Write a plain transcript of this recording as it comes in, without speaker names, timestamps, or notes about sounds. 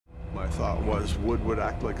thought was wood would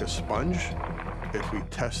act like a sponge. If we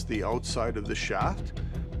test the outside of the shaft,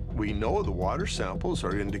 we know the water samples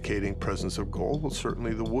are indicating presence of gold. Well,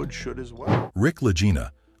 certainly the wood should as well. Rick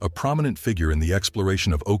Lagina, a prominent figure in the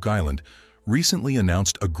exploration of Oak Island, recently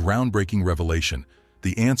announced a groundbreaking revelation,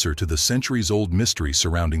 the answer to the centuries-old mystery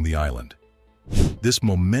surrounding the island. This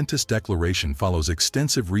momentous declaration follows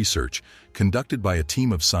extensive research conducted by a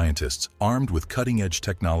team of scientists armed with cutting-edge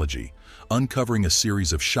technology, uncovering a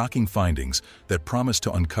series of shocking findings that promise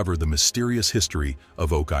to uncover the mysterious history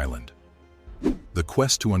of Oak Island. The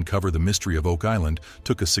quest to uncover the mystery of Oak Island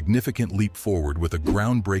took a significant leap forward with a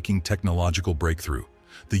groundbreaking technological breakthrough,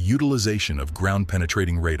 the utilization of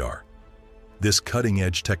ground-penetrating radar. This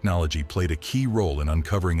cutting-edge technology played a key role in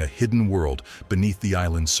uncovering a hidden world beneath the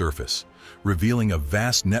island's surface, revealing a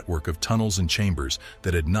vast network of tunnels and chambers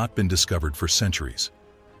that had not been discovered for centuries.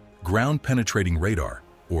 Ground-penetrating radar,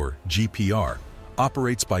 or GPR,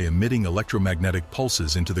 operates by emitting electromagnetic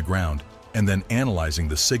pulses into the ground and then analyzing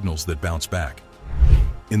the signals that bounce back.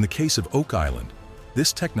 In the case of Oak Island,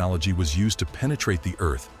 this technology was used to penetrate the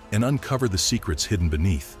earth and uncover the secrets hidden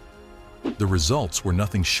beneath. The results were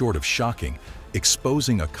nothing short of shocking,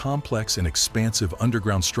 exposing a complex and expansive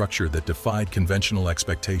underground structure that defied conventional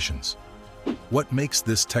expectations. What makes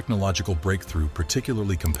this technological breakthrough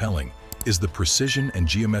particularly compelling is the precision and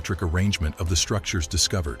geometric arrangement of the structures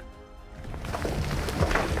discovered.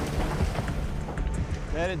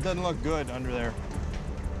 Man, it doesn't look good under there.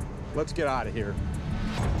 Let's get out of here.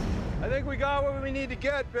 I think we got what we need to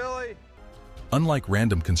get, Billy. Unlike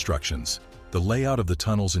random constructions, the layout of the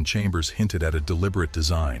tunnels and chambers hinted at a deliberate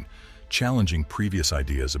design, challenging previous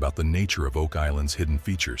ideas about the nature of Oak Island's hidden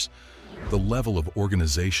features. The level of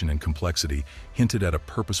organization and complexity hinted at a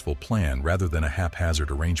purposeful plan rather than a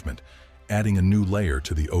haphazard arrangement, adding a new layer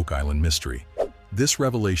to the Oak Island mystery. This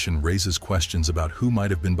revelation raises questions about who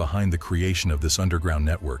might have been behind the creation of this underground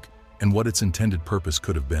network and what its intended purpose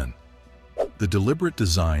could have been. The deliberate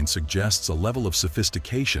design suggests a level of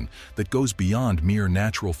sophistication that goes beyond mere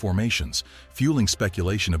natural formations, fueling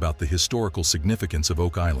speculation about the historical significance of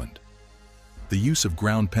Oak Island. The use of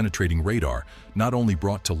ground-penetrating radar not only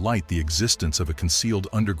brought to light the existence of a concealed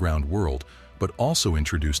underground world, but also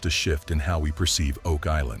introduced a shift in how we perceive Oak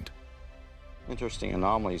Island. Interesting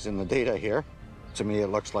anomalies in the data here. To me, it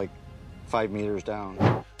looks like 5 meters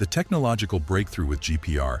down. The technological breakthrough with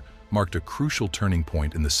GPR marked a crucial turning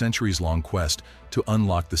point in the centuries-long quest to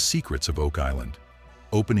unlock the secrets of Oak Island,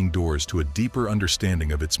 opening doors to a deeper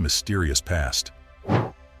understanding of its mysterious past.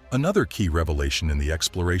 Another key revelation in the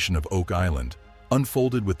exploration of Oak Island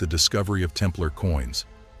unfolded with the discovery of Templar coins,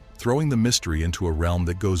 throwing the mystery into a realm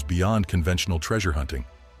that goes beyond conventional treasure hunting.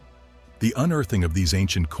 The unearthing of these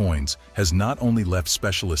ancient coins has not only left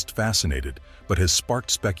specialists fascinated, but has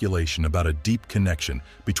sparked speculation about a deep connection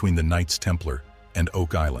between the Knights Templar and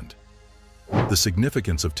Oak Island. The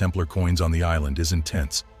significance of Templar coins on the island is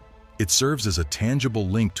intense. It serves as a tangible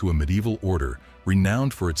link to a medieval order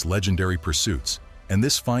renowned for its legendary pursuits, and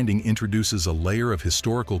this finding introduces a layer of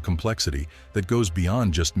historical complexity that goes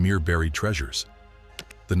beyond just mere buried treasures.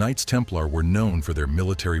 The Knights Templar were known for their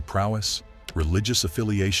military prowess, religious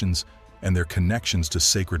affiliations, and their connections to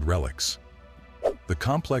sacred relics. The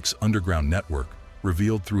complex underground network,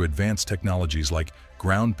 revealed through advanced technologies like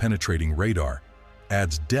ground-penetrating radar,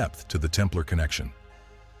 adds depth to the Templar connection.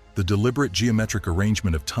 The deliberate geometric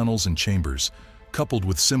arrangement of tunnels and chambers, coupled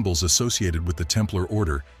with symbols associated with the Templar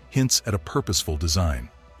Order, hints at a purposeful design.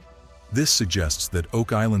 This suggests that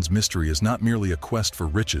Oak Island's mystery is not merely a quest for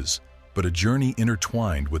riches, but a journey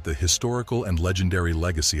intertwined with the historical and legendary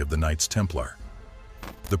legacy of the Knights Templar.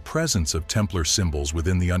 The presence of Templar symbols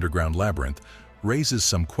within the underground labyrinth raises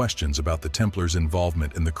some questions about the Templars'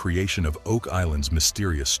 involvement in the creation of Oak Island's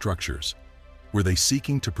mysterious structures. Were they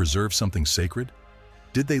seeking to preserve something sacred?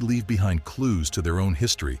 Did they leave behind clues to their own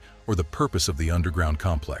history or the purpose of the underground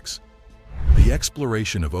complex? The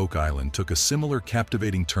exploration of Oak Island took a similar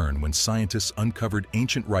captivating turn when scientists uncovered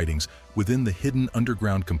ancient writings within the hidden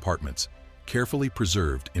underground compartments, carefully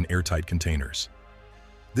preserved in airtight containers.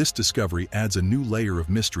 This discovery adds a new layer of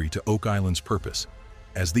mystery to Oak Island's purpose,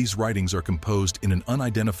 as these writings are composed in an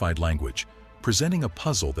unidentified language, presenting a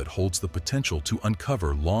puzzle that holds the potential to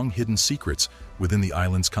uncover long-hidden secrets within the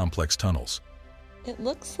island's complex tunnels. It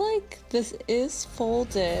looks like this is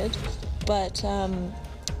folded, but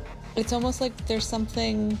it's almost like there's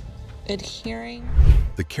something adhering.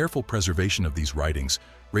 The careful preservation of these writings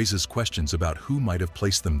raises questions about who might have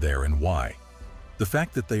placed them there and why. The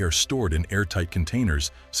fact that they are stored in airtight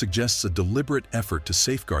containers suggests a deliberate effort to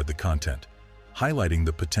safeguard the content, highlighting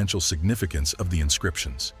the potential significance of the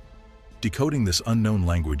inscriptions. Decoding this unknown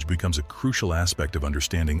language becomes a crucial aspect of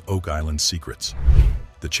understanding Oak Island's secrets.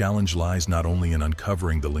 The challenge lies not only in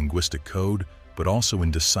uncovering the linguistic code, but also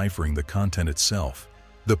in deciphering the content itself.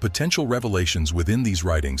 The potential revelations within these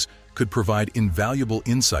writings could provide invaluable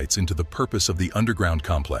insights into the purpose of the underground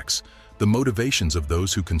complex, the motivations of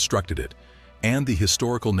those who constructed it, and the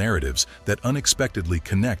historical narratives that unexpectedly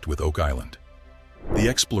connect with Oak Island. The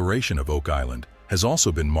exploration of Oak Island has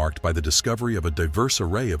also been marked by the discovery of a diverse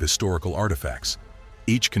array of historical artifacts,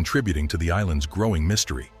 each contributing to the island's growing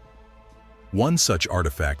mystery. One such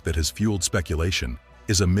artifact that has fueled speculation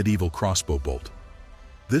is a medieval crossbow bolt.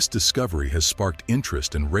 This discovery has sparked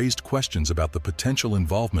interest and raised questions about the potential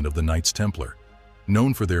involvement of the Knights Templar,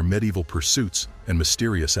 known for their medieval pursuits and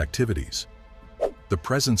mysterious activities. The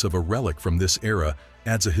presence of a relic from this era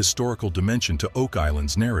adds a historical dimension to Oak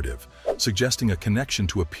Island's narrative, suggesting a connection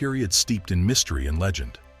to a period steeped in mystery and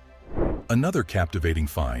legend. Another captivating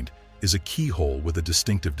find is a keyhole with a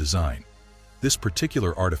distinctive design. This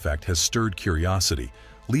particular artifact has stirred curiosity,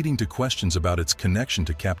 leading to questions about its connection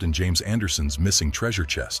to Captain James Anderson's missing treasure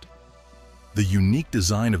chest. The unique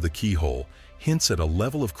design of the keyhole hints at a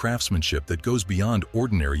level of craftsmanship that goes beyond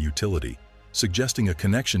ordinary utility, suggesting a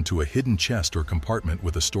connection to a hidden chest or compartment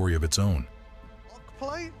with a story of its own.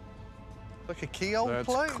 Plate? Like a keyhole plate?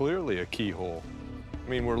 That's clearly a keyhole. I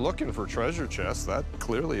mean, we're looking for treasure chests. That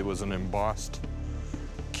clearly was an embossed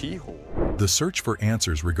keyhole. The search for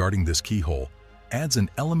answers regarding this keyhole adds an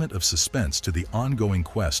element of suspense to the ongoing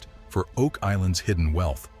quest for Oak Island's hidden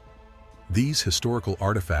wealth. These historical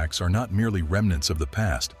artifacts are not merely remnants of the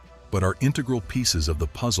past, but are integral pieces of the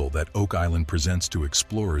puzzle that Oak Island presents to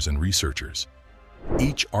explorers and researchers.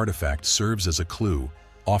 Each artifact serves as a clue,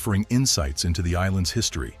 offering insights into the island's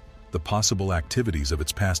history, the possible activities of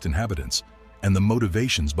its past inhabitants, and the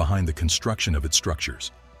motivations behind the construction of its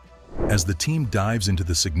structures. As the team dives into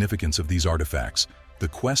the significance of these artifacts, the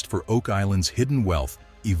quest for Oak Island's hidden wealth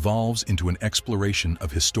evolves into an exploration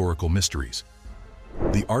of historical mysteries.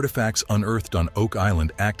 The artifacts unearthed on Oak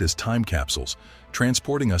Island act as time capsules,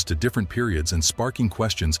 transporting us to different periods and sparking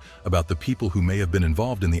questions about the people who may have been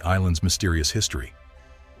involved in the island's mysterious history.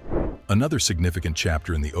 Another significant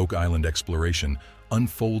chapter in the Oak Island exploration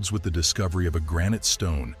unfolds with the discovery of a granite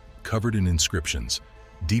stone covered in inscriptions,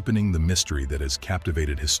 deepening the mystery that has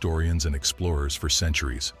captivated historians and explorers for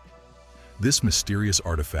centuries. This mysterious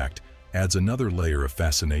artifact adds another layer of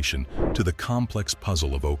fascination to the complex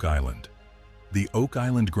puzzle of Oak Island. The Oak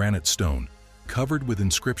Island granite stone, covered with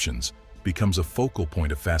inscriptions, becomes a focal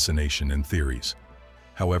point of fascination and theories.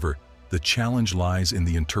 However, the challenge lies in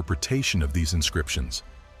the interpretation of these inscriptions,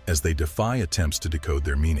 as they defy attempts to decode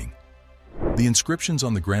their meaning. The inscriptions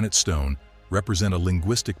on the granite stone represent a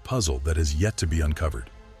linguistic puzzle that has yet to be uncovered.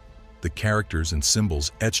 The characters and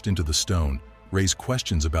symbols etched into the stone raise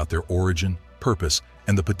questions about their origin, purpose,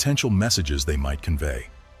 and the potential messages they might convey.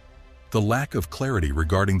 The lack of clarity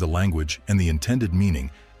regarding the language and the intended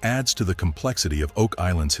meaning adds to the complexity of Oak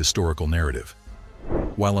Island's historical narrative.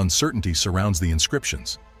 While uncertainty surrounds the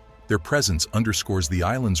inscriptions, their presence underscores the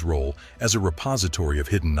island's role as a repository of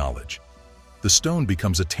hidden knowledge. The stone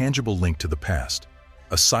becomes a tangible link to the past,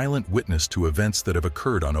 a silent witness to events that have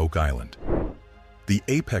occurred on Oak Island. The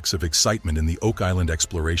apex of excitement in the Oak Island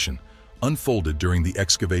exploration unfolded during the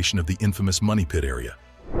excavation of the infamous Money Pit area,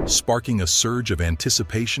 sparking a surge of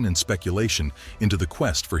anticipation and speculation into the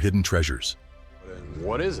quest for hidden treasures.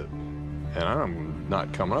 What is it? And I'm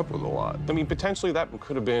not coming up with a lot. I mean, potentially that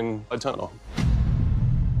could have been a tunnel.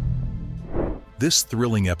 This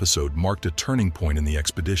thrilling episode marked a turning point in the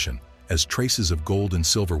expedition as traces of gold and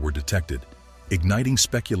silver were detected, igniting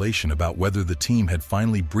speculation about whether the team had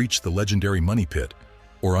finally breached the legendary Money Pit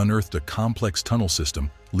or unearthed a complex tunnel system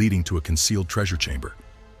leading to a concealed treasure chamber.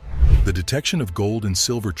 The detection of gold and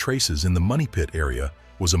silver traces in the Money Pit area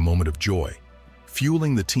was a moment of joy,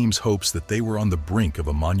 fueling the team's hopes that they were on the brink of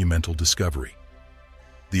a monumental discovery.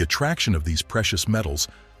 The attraction of these precious metals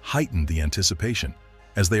heightened the anticipation,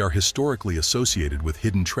 as they are historically associated with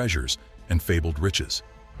hidden treasures and fabled riches.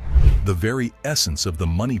 The very essence of the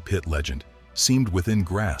Money Pit legend seemed within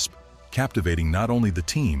grasp, captivating not only the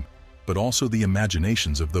team, but also the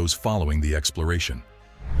imaginations of those following the exploration.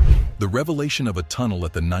 The revelation of a tunnel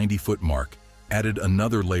at the 90-foot mark added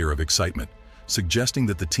another layer of excitement, suggesting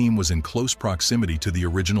that the team was in close proximity to the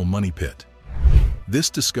original Money Pit. This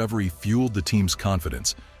discovery fueled the team's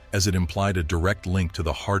confidence, as it implied a direct link to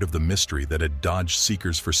the heart of the mystery that had dogged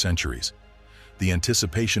seekers for centuries. The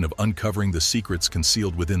anticipation of uncovering the secrets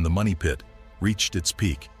concealed within the Money Pit reached its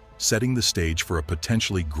peak, setting the stage for a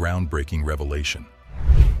potentially groundbreaking revelation.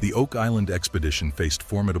 The Oak Island expedition faced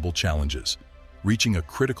formidable challenges. reaching a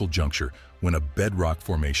critical juncture when a bedrock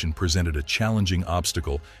formation presented a challenging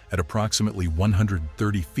obstacle at approximately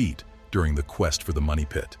 130 feet during the quest for the money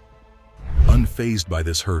pit. Unfazed by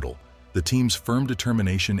this hurdle, the team's firm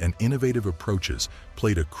determination and innovative approaches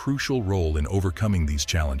played a crucial role in overcoming these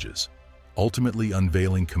challenges, ultimately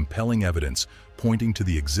unveiling compelling evidence pointing to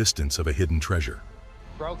the existence of a hidden treasure.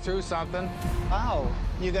 Broke through something. Wow,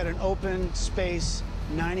 you got an open space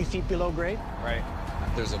 90 feet below grade? Right.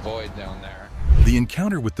 There's a void down there. The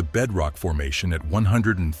encounter with the bedrock formation at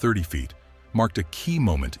 130 feet marked a key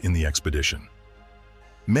moment in the expedition.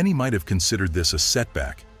 Many might have considered this a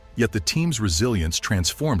setback, yet the team's resilience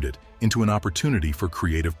transformed it into an opportunity for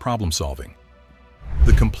creative problem-solving.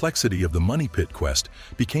 The complexity of the money pit quest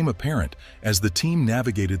became apparent as the team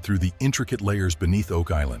navigated through the intricate layers beneath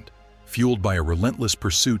Oak Island, fueled by a relentless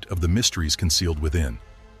pursuit of the mysteries concealed within.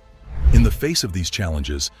 In the face of these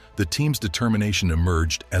challenges, the team's determination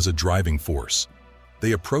emerged as a driving force.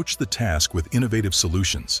 They approached the task with innovative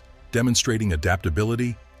solutions, demonstrating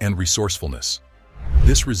adaptability and resourcefulness.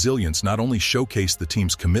 This resilience not only showcased the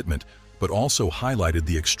team's commitment, but also highlighted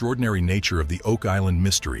the extraordinary nature of the Oak Island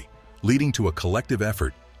mystery, leading to a collective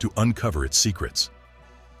effort to uncover its secrets.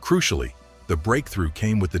 Crucially, the breakthrough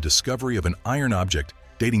came with the discovery of an iron object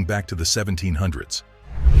dating back to the 1700s.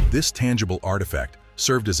 This tangible artifact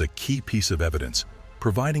served as a key piece of evidence,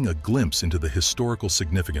 providing a glimpse into the historical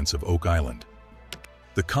significance of Oak Island.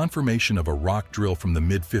 The confirmation of a rock drill from the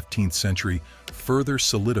mid-15th century further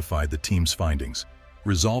solidified the team's findings,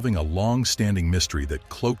 resolving a long-standing mystery that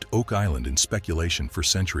cloaked Oak Island in speculation for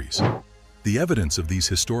centuries. The evidence of these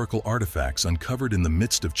historical artifacts uncovered in the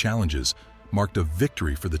midst of challenges marked a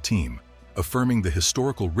victory for the team, affirming the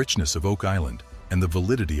historical richness of Oak Island and the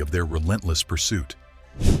validity of their relentless pursuit.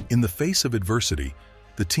 In the face of adversity,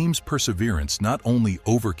 the team's perseverance not only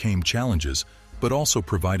overcame challenges, but also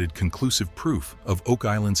provided conclusive proof of Oak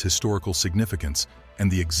Island's historical significance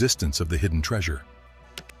and the existence of the hidden treasure.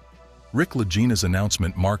 Rick Lagina's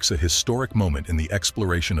announcement marks a historic moment in the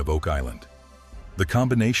exploration of Oak Island. The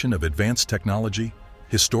combination of advanced technology,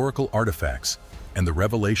 historical artifacts, and the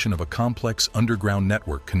revelation of a complex underground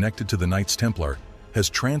network connected to the Knights Templar has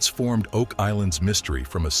transformed Oak Island's mystery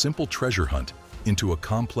from a simple treasure hunt into a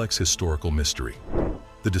complex historical mystery.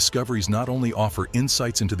 The discoveries not only offer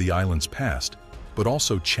insights into the island's past, but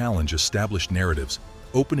also challenge established narratives,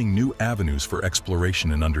 opening new avenues for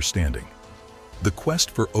exploration and understanding. The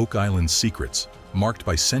quest for Oak Island's secrets, marked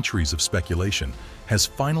by centuries of speculation, has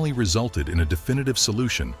finally resulted in a definitive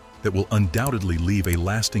solution that will undoubtedly leave a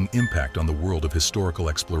lasting impact on the world of historical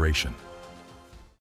exploration.